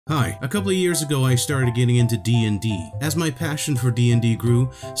Hi, a couple of years ago I started getting into D&D. As my passion for D&D grew,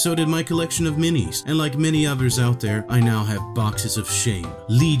 so did my collection of minis, and like many others out there, I now have boxes of shame.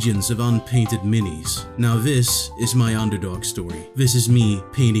 Legions of unpainted minis. Now this is my underdog story. This is me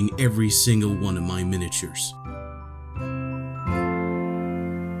painting every single one of my miniatures.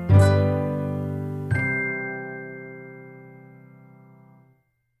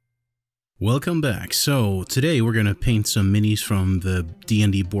 Welcome back. So today we're gonna paint some minis from the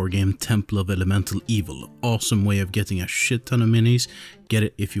D&D board game Temple of Elemental Evil. Awesome way of getting a shit ton of minis. Get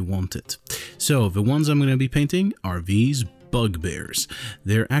it if you want it. So the ones I'm gonna be painting are these Bugbears.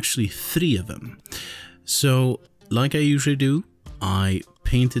 There are actually 3 of them. So like I usually do, I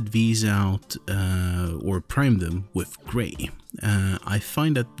painted these out or primed them with gray. I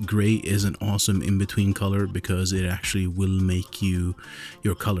find that gray is an awesome in-between color because it actually will make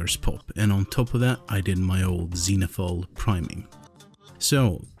your colors pop. And on top of that, I did my old Xenophil priming.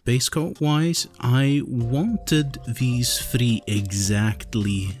 So base coat wise, I wanted these 3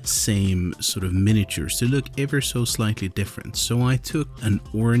 exactly same sort of miniatures to look ever so slightly different. So I took an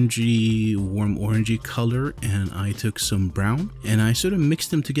orangey, warm orangey color, and I took some brown, and I sort of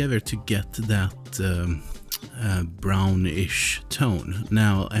mixed them together to get that brownish tone.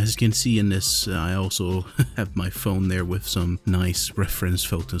 Now, as you can see in this, I also have my phone there with some nice reference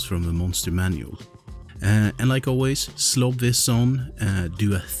photos from the monster manual. And like always, slob this on,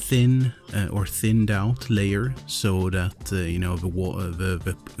 do a thin or thinned out layer so that you know,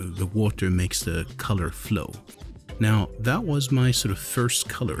 the water makes the color flow. Now that was my sort of first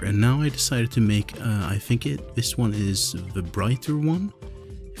color, and now I decided to make I think this one is the brighter one,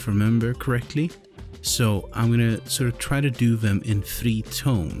 if I remember correctly. So I'm gonna sort of try to do them in 3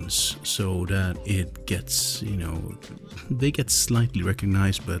 tones so that it gets, you know, they get slightly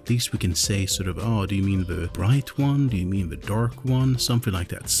recognized, but at least we can say sort of, oh, do you mean the bright one? Do you mean the dark one? Something like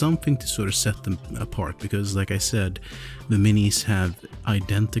that. Something to sort of set them apart, because like I said, the minis have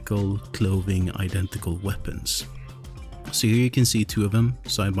identical clothing, identical weapons. So here you can see 2 of them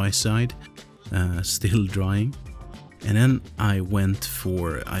side by side, still drying. And then I went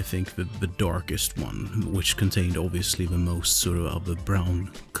for, I think, the darkest one, which contained obviously the most sort of the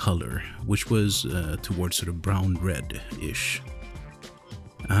brown color, which was towards sort of brown red-ish.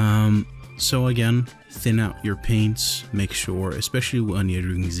 So again, thin out your paints, make sure, especially when you're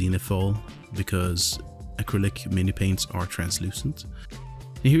doing Xenophil, because acrylic mini paints are translucent.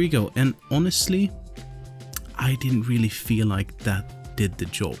 And here we go, and honestly, I didn't really feel like that did the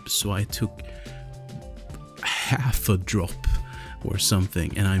job, so I took half a drop or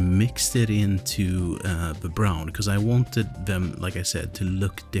something and I mixed it into the brown because I wanted them, like I said, to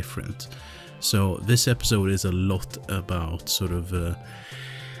look different. So this episode is a lot about sort of a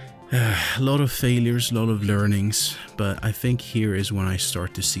lot of failures, a lot of learnings, but I think here is when I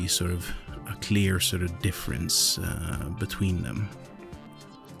start to see sort of a clear sort of difference between them.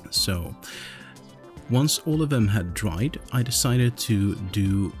 So once all of them had dried, I decided to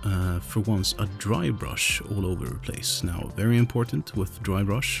do, for once, a dry brush all over the place. Now, very important with dry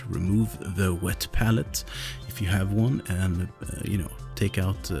brush, remove the wet palette if you have one, and you know, take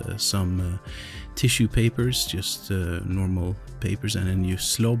out some tissue papers, just normal papers, and then you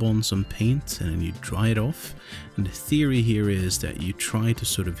slob on some paint and then you dry it off. And the theory here is that you try to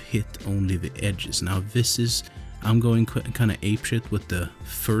sort of hit only the edges. Now, this is, I'm going kind of apeshit with the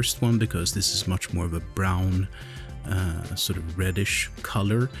first one because this is much more of a brown, sort of reddish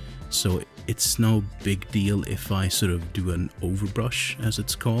color. So it's no big deal if I sort of do an overbrush, as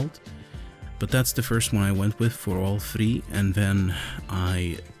it's called. But that's the first one I went with for all 3. And then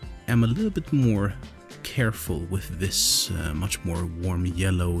I am a little bit more careful with this much more warm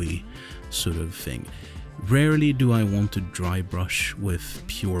yellowy sort of thing. Rarely do I want to dry brush with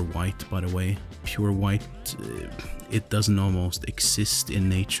pure white, by the way. Pure white, it doesn't almost exist in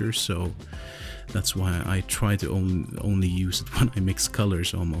nature, so that's why I try to only use it when I mix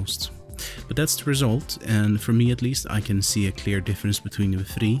colors almost. But that's the result, and for me at least, I can see a clear difference between the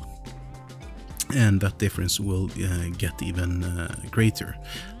 3. And that difference will get even greater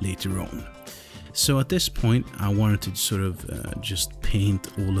later on. So at this point, I wanted to sort of just paint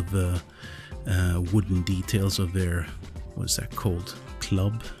all of the wooden details of their, what's that called?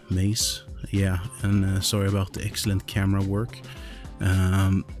 Club? Mace? Yeah, and sorry about the excellent camera work.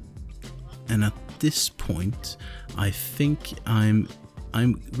 And at this point, I think I'm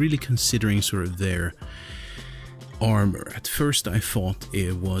really considering sort of their armor. At first I thought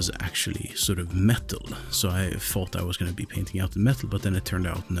it was actually sort of metal, so I thought I was going to be painting out the metal, but then it turned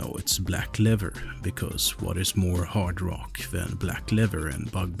out no, it's black leather, because what is more hard rock than black leather,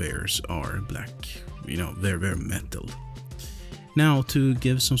 and Bugbears are black, you know, they're metal. Now, to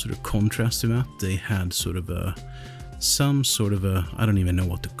give some sort of contrast to that, they had sort of some sort of a, I don't even know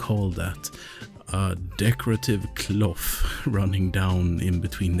what to call that, a decorative cloth running down in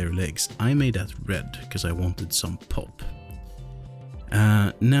between their legs. I made that red because I wanted some pop.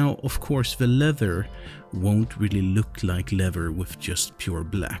 Now, of course, the leather won't really look like leather with just pure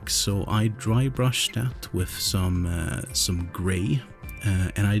black, so I dry brushed that with some gray,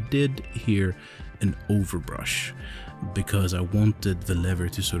 and I did here an overbrush because I wanted the leather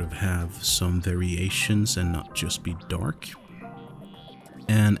to sort of have some variations and not just be dark.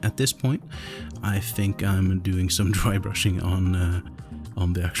 And at this point, I think I'm doing some dry brushing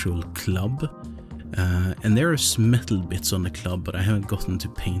on the actual club. And there are some metal bits on the club, but I haven't gotten to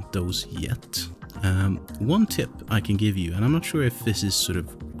paint those yet. One tip I can give you, and I'm not sure if this is sort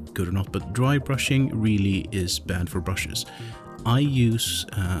of good or not, but dry brushing really is bad for brushes. I use,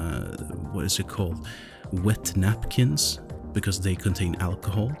 what is it called? Wet napkins, because they contain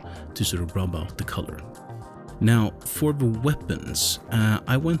alcohol to sort of rub out the color. Now, for the weapons,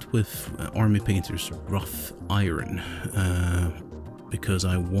 I went with Army Painter's rough iron, because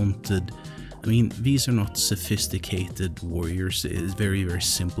I wanted, I mean, these are not sophisticated warriors, it is very, very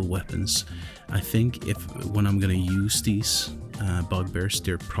simple weapons. I think when I'm gonna use these bugbears,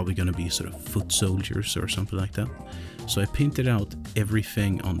 they're probably gonna be sort of foot soldiers or something like that. So I painted out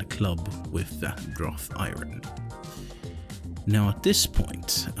everything on the club with that rough iron. Now at this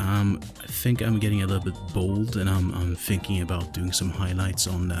point, I think I'm getting a little bit bold, and I'm thinking about doing some highlights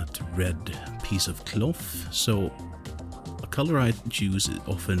on that red piece of cloth. So a color I choose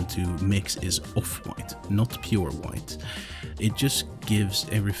often to mix is off-white, not pure white. It just gives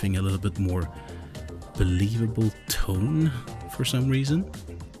everything a little bit more believable tone for some reason.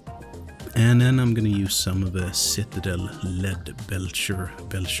 And then I'm going to use some of the Citadel lead belcher,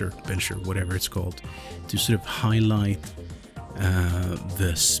 whatever it's called, to sort of highlight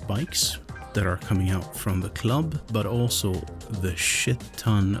the spikes that are coming out from the club, but also the shit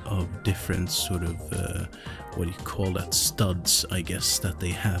ton of different sort of, what do you call that, studs, I guess, that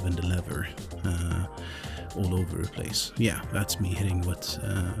they have in the leather all over the place. Yeah, that's me hitting with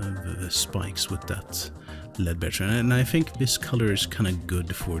the spikes with that lead belcher. And I think this color is kind of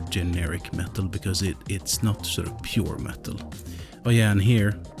good for generic metal because it's not sort of pure metal. Oh yeah, and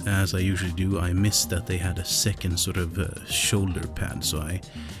here, as I usually do, I missed that they had a second sort of shoulder pad, so I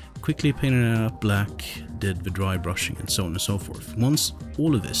quickly painted it up black, did the dry brushing and so on and so forth. Once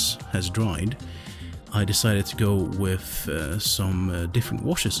all of this has dried, I decided to go with some different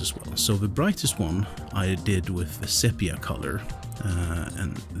washes as well. So the brightest one I did with the sepia color,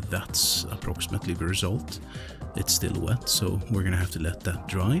 and that's approximately the result. It's still wet, so we're gonna have to let that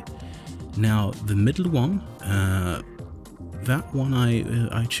dry. Now the middle one, that one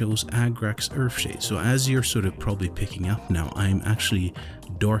I chose Agrax Earthshade. So as you're sort of probably picking up now, I'm actually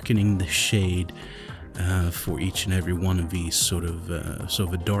darkening the shade for each and every one of these sort of, so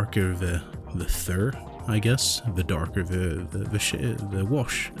the darker the fur, I guess, the darker the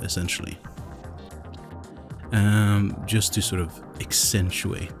wash, essentially. Just to sort of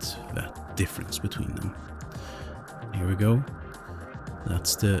accentuate that difference between them. Here we go.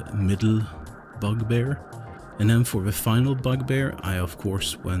 That's the middle bugbear. And then for the final bugbear, I of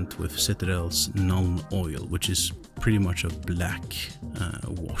course went with Citadel's Nuln Oil, which is pretty much a black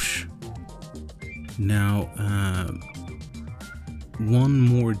wash. Now, one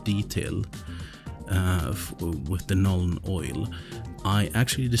more detail with the Nuln Oil. I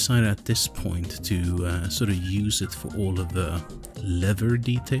actually decided at this point to sort of use it for all of the leather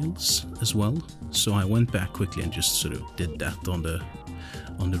details as well. So I went back quickly and just sort of did that on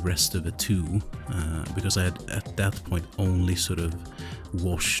the rest of it too, because I had at that point only sort of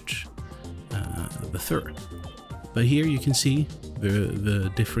washed the fur. But here you can see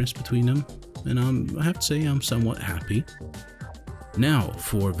the difference between them, and I have to say I'm somewhat happy. Now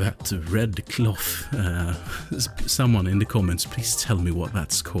for that red cloth, someone in the comments please tell me what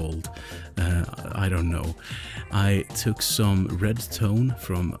that's called. I don't know. I took some red tone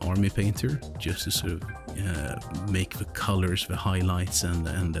from Army Painter just to sort of make the colors, the highlights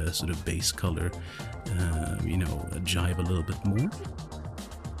and the sort of base color, you know, jive a little bit more.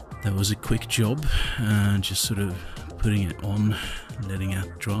 That was a quick job, just sort of putting it on, letting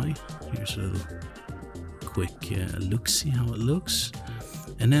it dry. Here's a little quick look, see how it looks.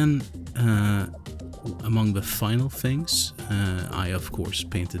 And then among the final things, I of course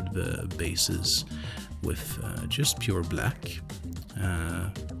painted the bases with just pure black.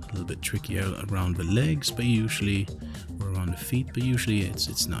 A little bit trickier around the legs, but usually, or around the feet, but usually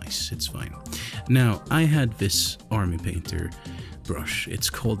it's nice, it's fine. Now I had this Army Painter brush, it's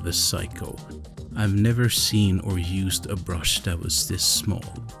called the Psycho. I've never seen or used a brush that was this small.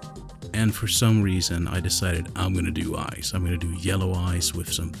 And for some reason I decided I'm gonna do eyes. I'm gonna do yellow eyes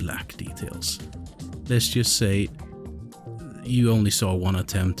with some black details. Let's just say you only saw one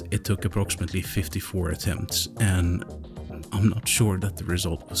attempt. It took approximately 54 attempts, and I'm not sure that the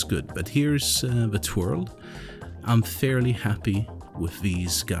result was good. But here's the twirl. I'm fairly happy with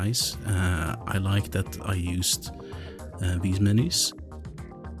these guys. I like that I used these minis.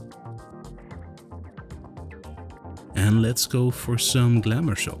 And let's go for some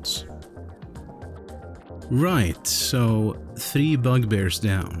glamour shots. Right, so 3 bugbears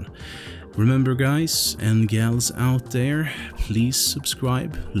down. Remember guys and gals out there, please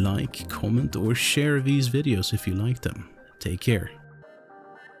subscribe, like, comment or share these videos if you like them. Take care.